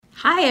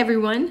Hi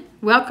everyone,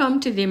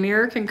 welcome to the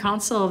American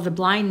Council of the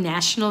Blind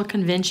National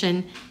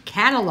Convention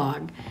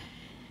Catalog.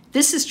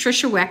 This is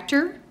Tricia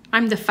Wechter.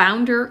 I'm the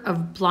founder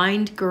of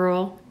Blind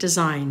Girl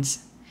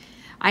Designs.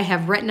 I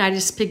have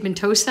retinitis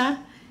pigmentosa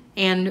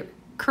and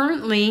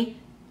currently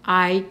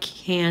I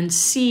can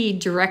see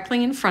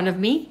directly in front of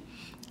me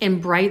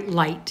in bright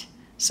light.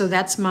 So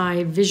that's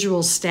my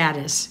visual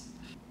status.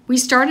 We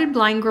started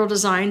Blind Girl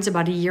Designs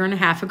about a year and a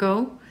half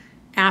ago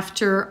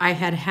after I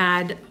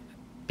had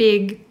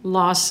big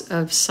loss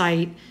of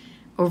sight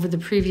over the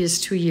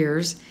previous 2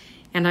 years,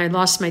 and I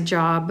lost my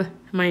job,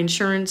 my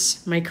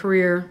insurance, my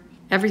career,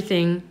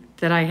 everything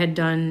that I had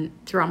done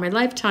throughout my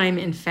lifetime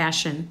in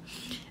fashion,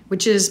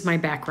 which is my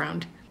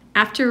background.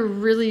 After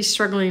really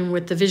struggling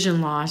with the vision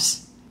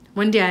loss,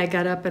 one day I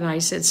got up and I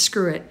said,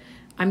 screw it,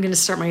 I'm going to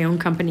start my own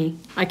company.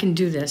 I can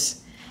do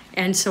this.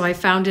 And so I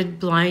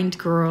founded Blind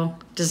Girl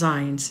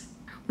Designs.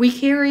 We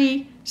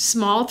carry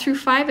small through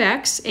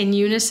 5X and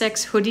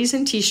unisex hoodies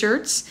and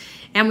t-shirts,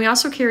 and we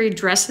also carry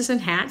dresses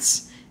and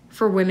hats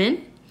for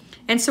women.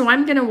 And so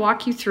I'm going to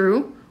walk you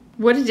through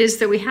what it is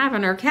that we have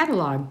in our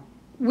catalog.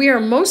 We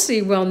are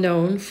mostly well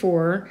known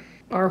for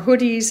our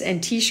hoodies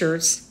and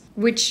t-shirts,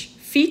 which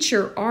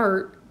feature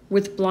art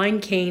with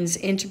blind canes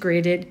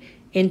integrated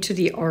into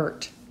the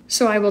art.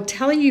 So I will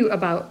tell you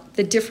about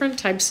the different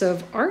types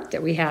of art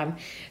that we have.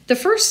 The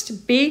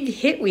first big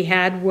hit we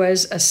had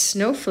was a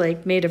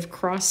snowflake made of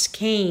crossed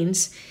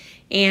canes,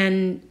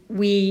 and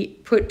we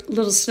put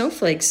little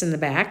snowflakes in the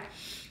back.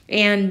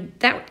 And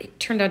that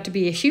turned out to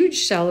be a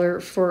huge seller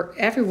for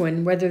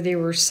everyone, whether they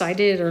were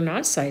sighted or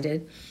not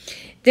sighted.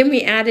 Then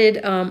we added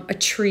a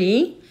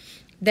tree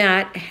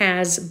that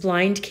has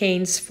blind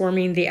canes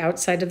forming the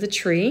outside of the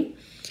tree.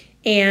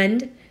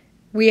 And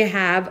we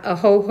have a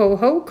Ho Ho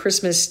Ho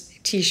Christmas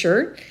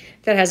t-shirt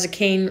that has a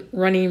cane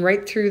running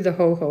right through the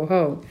Ho Ho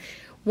Ho.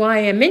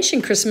 Why I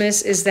mention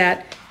Christmas is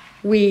that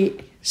we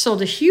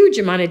sold a huge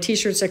amount of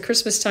t-shirts at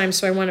Christmas time,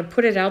 so I want to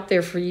put it out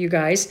there for you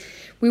guys.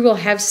 We will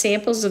have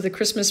samples of the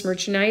Christmas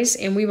merchandise,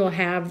 and we will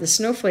have the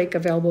snowflake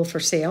available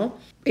for sale.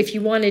 If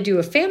you want to do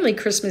a family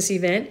Christmas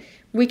event,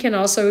 we can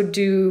also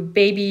do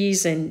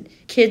babies and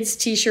kids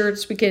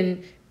t-shirts. We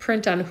can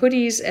print on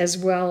hoodies as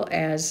well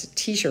as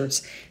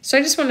t-shirts. So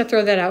I just want to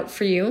throw that out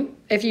for you.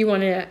 If you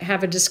want to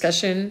have a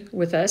discussion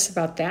with us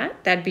about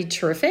that, that'd be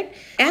terrific.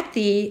 At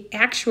the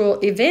actual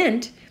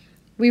event,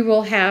 we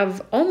will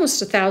have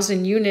almost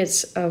 1,000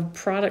 units of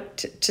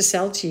product to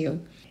sell to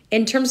you.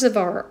 In terms of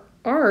our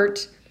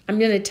art, I'm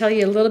going to tell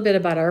you a little bit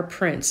about our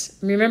prints.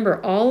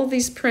 Remember, all of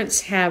these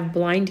prints have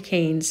blind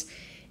canes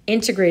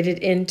integrated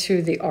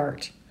into the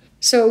art.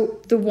 So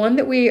the one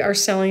that we are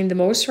selling the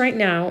most right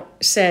now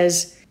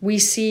says, "We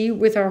see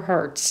with our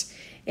hearts."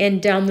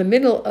 And down the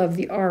middle of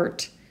the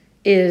art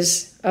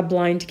is a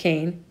blind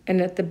cane.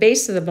 And at the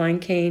base of the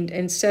blind cane,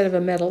 instead of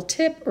a metal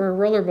tip or a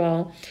roller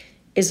ball,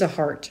 is a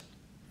heart.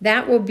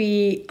 That will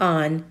be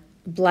on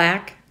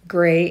black,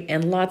 gray,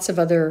 and lots of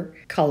other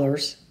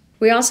colors.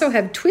 We also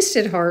have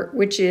Twisted Heart,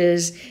 which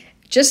is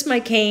just my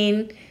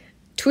cane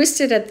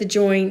twisted at the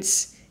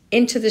joints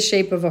into the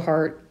shape of a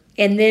heart.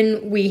 And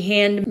then we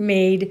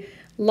handmade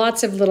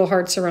lots of little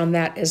hearts around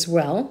that as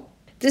well.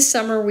 This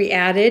summer we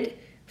added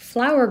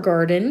Flower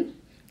Garden,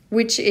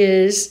 which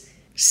is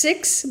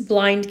 6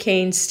 blind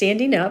canes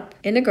standing up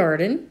in a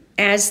garden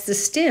as the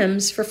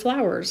stems for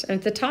flowers. And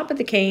at the top of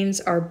the canes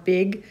are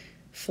big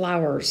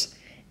flowers.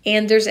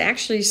 And there's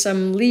actually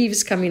some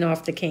leaves coming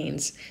off the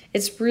canes.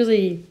 It's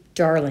really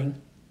darling.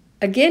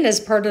 Again, as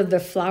part of the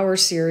flower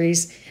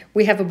series,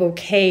 we have a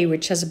bouquet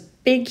which has a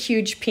big,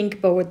 huge pink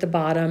bow at the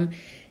bottom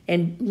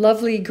and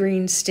lovely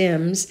green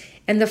stems.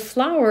 And the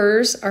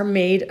flowers are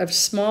made of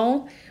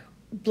small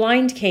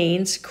blind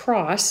canes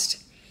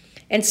crossed,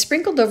 and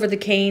sprinkled over the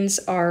canes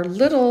are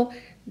little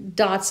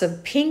dots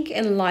of pink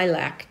and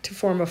lilac to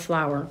form a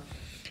flower.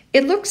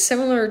 It looks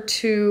similar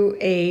to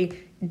a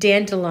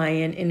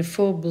dandelion in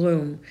full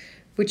bloom,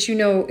 which you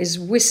know is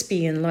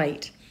wispy and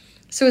light.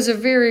 So it's a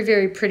very,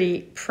 very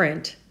pretty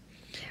print.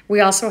 We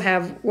also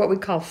have what we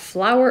call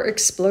Flower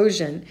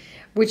Explosion,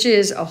 which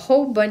is a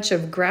whole bunch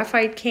of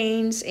graphite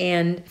canes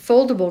and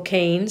foldable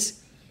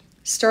canes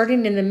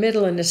starting in the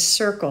middle in a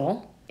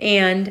circle.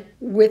 And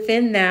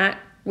within that,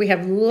 we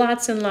have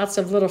lots and lots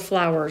of little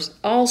flowers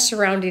all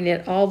surrounding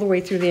it all the way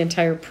through the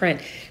entire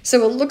print.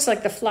 So it looks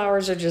like the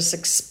flowers are just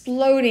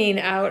exploding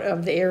out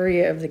of the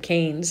area of the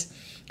canes.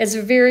 It's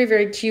a very,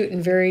 very cute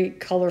and very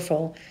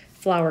colorful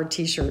flower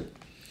t-shirt.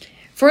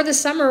 For the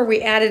summer,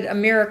 we added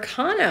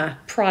Americana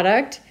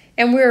product,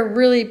 and we're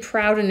really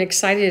proud and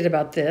excited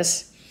about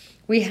this.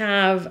 We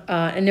have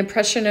an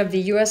impression of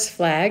the U.S.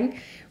 flag,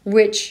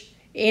 which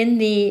in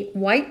the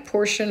white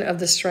portion of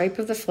the stripe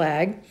of the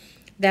flag,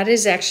 that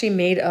is actually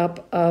made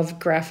up of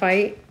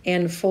graphite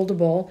and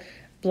foldable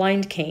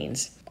blind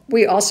canes.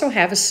 We also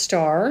have a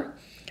star,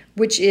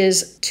 which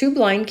is 2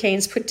 blind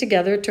canes put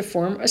together to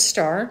form a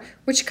star,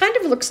 which kind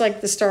of looks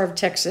like the Star of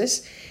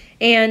Texas.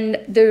 And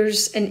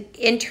there's an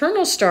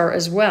internal star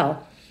as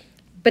well.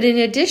 But in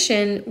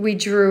addition, we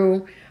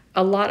drew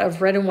a lot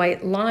of red and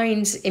white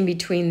lines in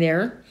between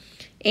there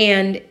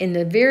And in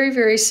the very,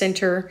 very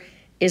center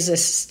is a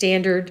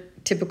standard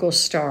typical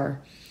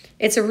star.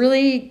 It's a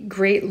really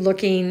great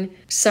looking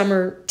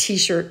summer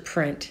t-shirt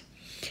print.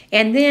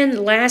 And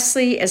then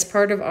lastly, as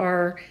part of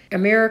our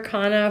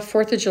Americana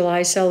 4th of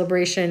July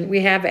celebration,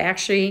 we have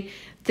actually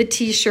the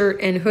t-shirt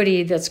and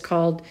hoodie that's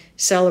called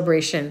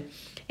Celebration.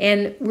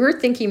 And we're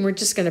thinking we're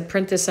just going to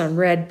print this on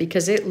red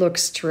because it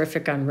looks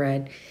terrific on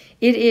red.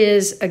 It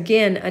is,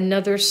 again,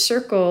 another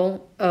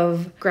circle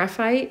of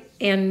graphite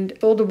and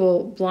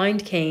foldable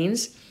blind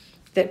canes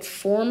that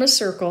form a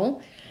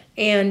circle.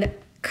 And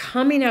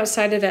coming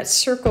outside of that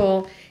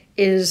circle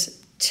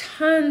is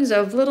tons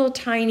of little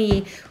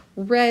tiny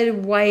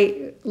red,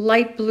 white,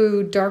 light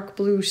blue, dark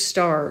blue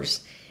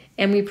stars.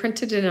 And we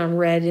printed it on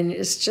red, and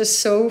it's just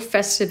so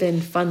festive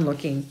and fun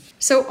looking.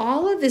 So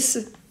all of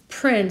these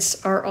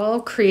prints are all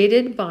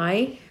created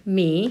by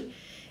me,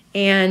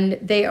 and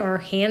they are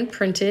hand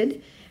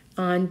printed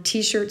on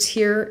t-shirts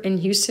here in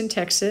Houston,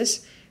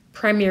 Texas,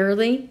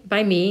 primarily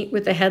by me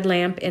with a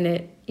headlamp and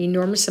an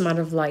enormous amount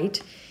of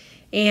light.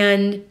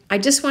 And I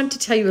just want to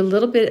tell you a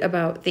little bit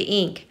about the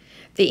ink.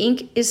 The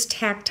ink is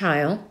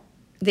tactile.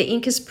 The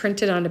ink is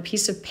printed on a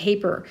piece of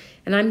paper,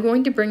 and I'm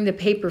going to bring the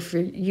paper for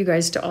you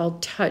guys to all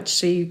touch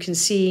so you can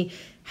see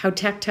how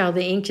tactile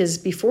the ink is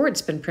before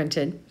it's been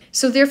printed.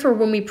 So therefore,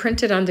 when we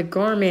print it on the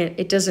garment,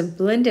 it doesn't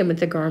blend in with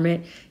the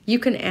garment. You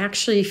can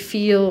actually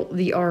feel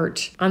the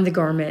art on the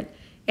garment.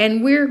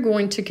 And we're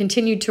going to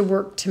continue to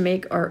work to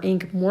make our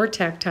ink more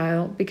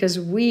tactile because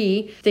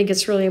we think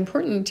it's really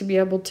important to be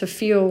able to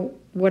feel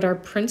what our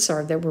prints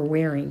are that we're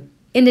wearing.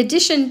 In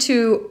addition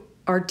to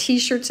our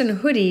t-shirts and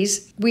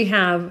hoodies, we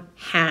have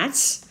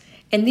hats,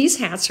 and these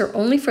hats are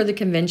only for the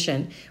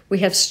convention. We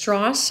have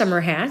straw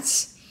summer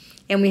hats,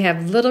 and we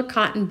have little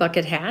cotton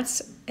bucket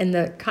hats, and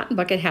the cotton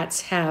bucket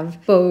hats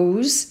have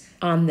bows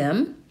on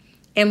them.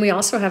 And we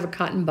also have a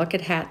cotton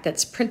bucket hat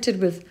that's printed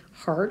with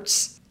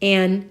hearts,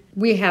 and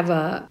we have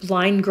a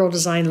Blind Girl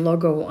Design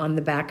logo on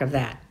the back of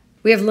that.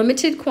 We have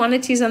limited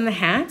quantities on the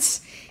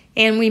hats,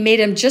 and we made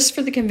them just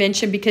for the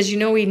convention because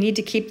we need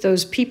to keep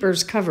those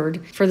peepers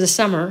covered for the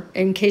summer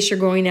in case you're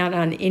going out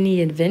on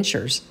any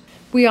adventures.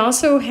 We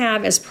also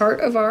have, as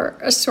part of our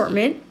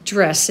assortment,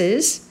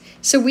 dresses.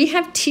 So we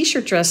have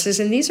t-shirt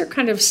dresses, and these are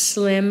kind of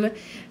slim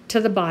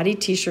to the body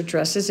t-shirt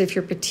dresses if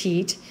you're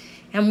petite.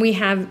 And we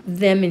have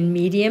them in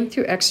medium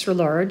through extra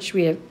large.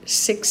 We have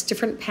 6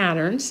 different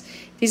patterns.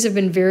 These have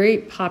been very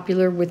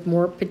popular with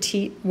more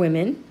petite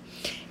women.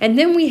 And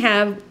then we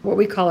have what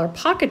we call our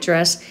pocket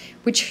dress,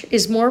 which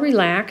is more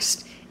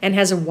relaxed and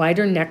has a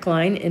wider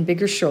neckline and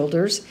bigger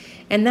shoulders.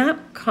 And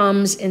that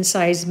comes in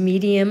size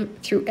medium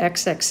through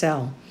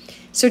XXL.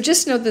 So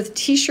just know that the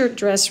t-shirt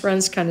dress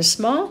runs kind of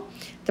small.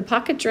 The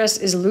pocket dress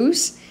is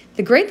loose.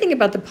 The great thing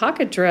about the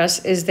pocket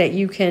dress is that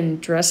you can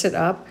dress it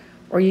up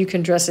or you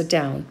can dress it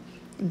down.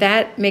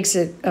 That makes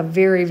it a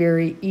very,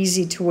 very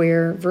easy to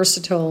wear,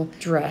 versatile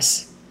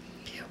dress.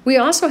 We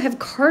also have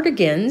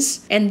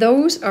cardigans, and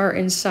those are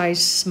in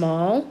size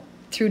small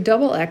through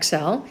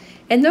XXL,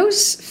 and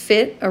those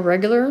fit a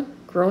regular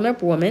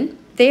grown-up woman.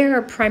 They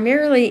are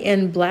primarily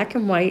in black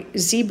and white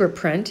zebra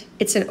print.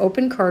 It's an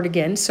open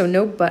cardigan, so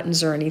no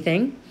buttons or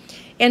anything.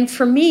 And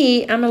for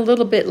me, I'm a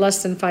little bit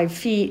less than 5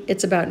 feet.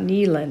 It's about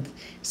knee length.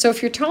 So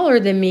if you're taller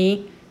than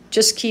me,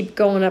 just keep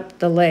going up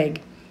the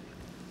leg.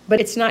 But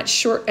it's not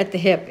short at the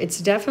hip. It's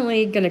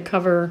definitely going to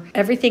cover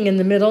everything in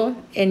the middle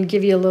and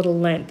give you a little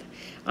length.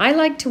 I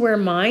like to wear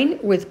mine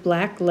with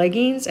black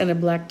leggings and a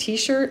black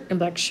t-shirt and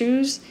black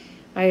shoes.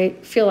 I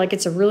feel like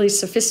it's a really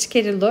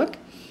sophisticated look.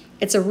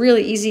 It's a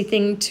really easy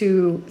thing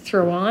to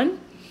throw on.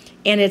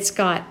 And it's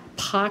got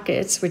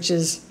pockets, which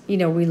is,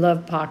 we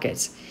love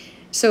pockets.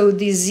 So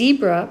these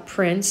zebra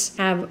prints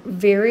have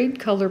varied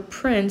color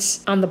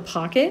prints on the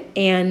pocket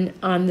and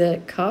on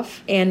the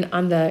cuff and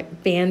on the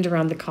band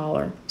around the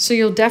collar. So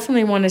you'll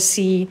definitely want to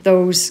see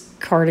those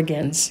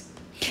cardigans.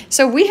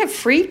 So we have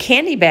free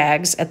candy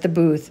bags at the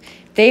booth.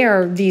 They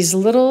are these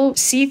little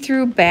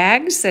see-through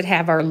bags that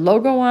have our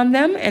logo on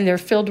them, and they're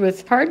filled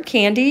with hard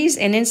candies,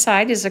 and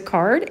inside is a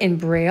card in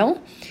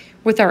Braille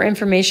with our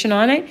information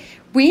on it.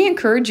 We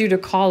encourage you to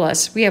call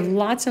us. We have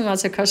lots and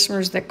lots of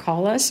customers that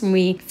call us, and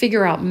we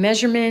figure out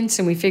measurements,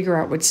 and we figure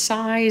out what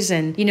size,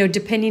 and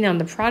depending on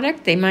the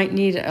product, they might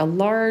need a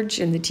large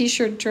in the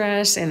t-shirt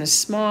dress and a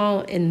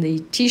small in the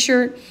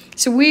t-shirt.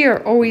 So we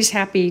are always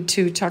happy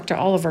to talk to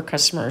all of our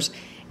customers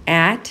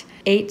at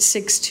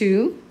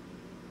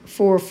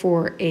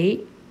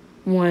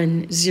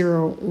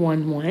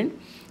 862-448-1011.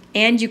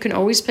 And you can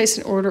always place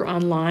an order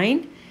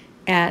online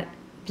at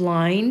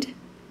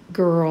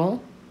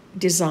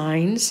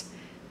blindgirldesigns.com.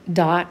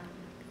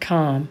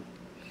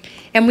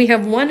 And we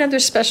have one other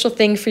special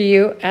thing for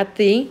you at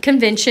the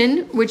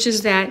convention, which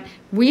is that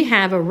we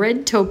have a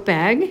red tote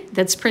bag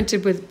that's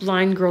printed with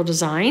Blind Girl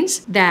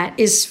Designs that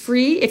is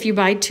free if you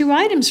buy 2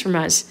 items from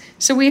us.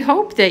 So we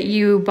hope that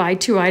you buy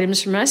 2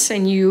 items from us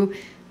and you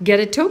get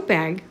a tote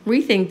bag.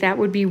 We think that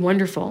would be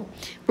wonderful.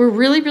 We're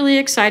really, really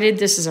excited.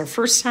 This is our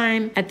first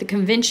time at the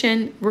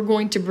convention. We're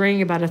going to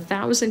bring about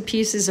 1,000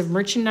 pieces of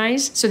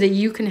merchandise so that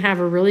you can have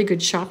a really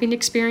good shopping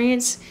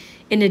experience.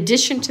 In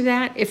addition to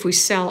that, if we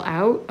sell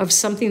out of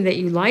something that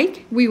you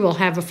like, we will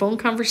have a phone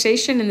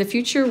conversation in the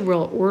future.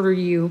 We'll order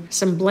you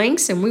some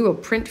blanks and we will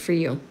print for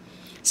you.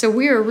 So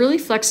we are really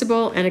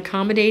flexible and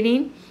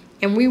accommodating,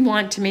 and we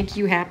want to make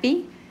you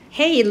happy.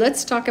 Hey,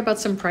 let's talk about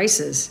some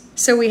prices.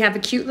 So we have a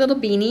cute little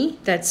beanie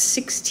that's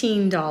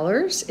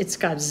 $16. It's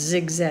got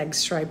zigzag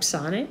stripes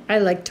on it. I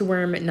like to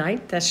wear them at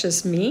night. That's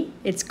just me.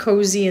 It's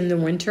cozy in the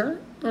winter.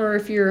 Or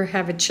if you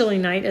have a chilly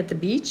night at the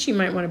beach, you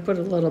might want to put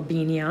a little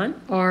beanie on.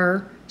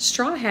 Our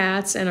straw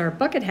hats and our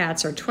bucket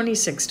hats are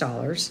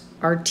 $26.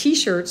 Our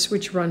t-shirts,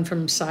 which run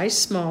from size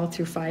small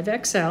through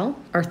 5XL,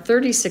 are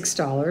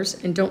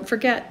 $36. And don't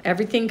forget,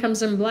 everything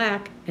comes in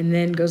black and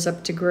then goes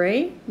up to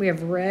gray. We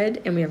have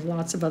red and we have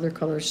lots of other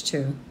colors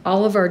too.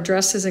 All of our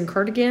dresses and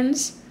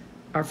cardigans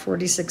are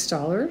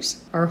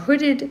 $46. Our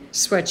hooded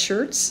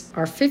sweatshirts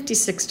are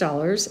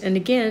 $56. And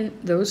again,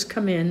 those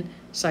come in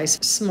size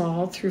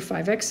small through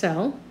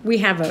 5XL. We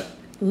have a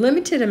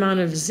limited amount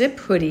of zip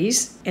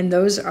hoodies, and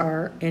those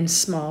are in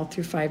small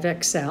through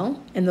 5XL,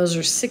 and those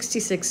are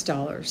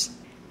 $66.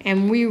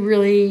 And we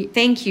really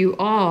thank you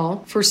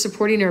all for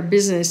supporting our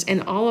business,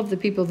 and all of the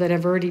people that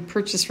have already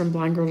purchased from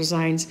Blind Girl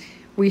Designs.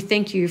 We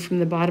thank you from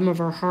the bottom of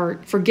our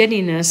heart for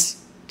getting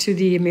us to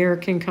the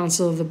American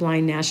Council of the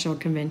Blind National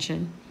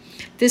Convention.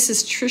 This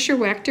is Tricia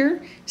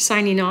Wechter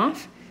signing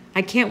off.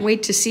 I can't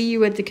wait to see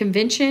you at the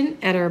convention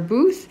at our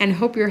booth and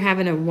hope you're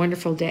having a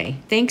wonderful day.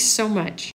 Thanks so much.